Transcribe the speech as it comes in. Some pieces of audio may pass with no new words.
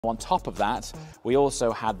On top of that, we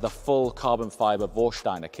also had the full carbon fiber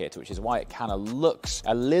Vorsteiner kit, which is why it kind of looks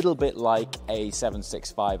a little bit like a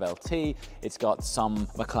 765 LT. It's got some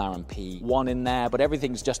McLaren P1 in there, but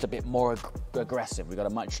everything's just a bit more aggressive. We've got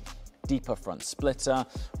a much deeper front splitter.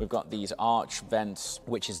 We've got these arch vents,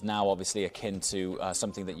 which is now obviously akin to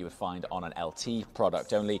something that you would find on an LT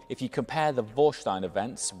product. Only if you compare the Vorsteiner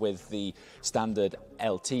vents with the standard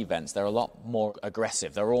LT vents, they're a lot more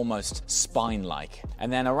aggressive. They're almost spine-like.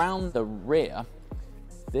 And then around the rear,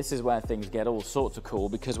 this is where things get all sorts of cool,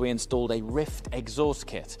 because we installed a Rift exhaust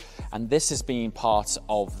kit. And this has been part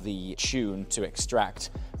of the tune to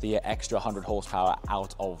extract the extra 100 horsepower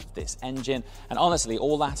out of this engine. And honestly,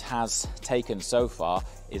 all that has taken so far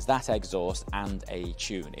is that exhaust and a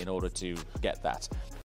tune in order to get that.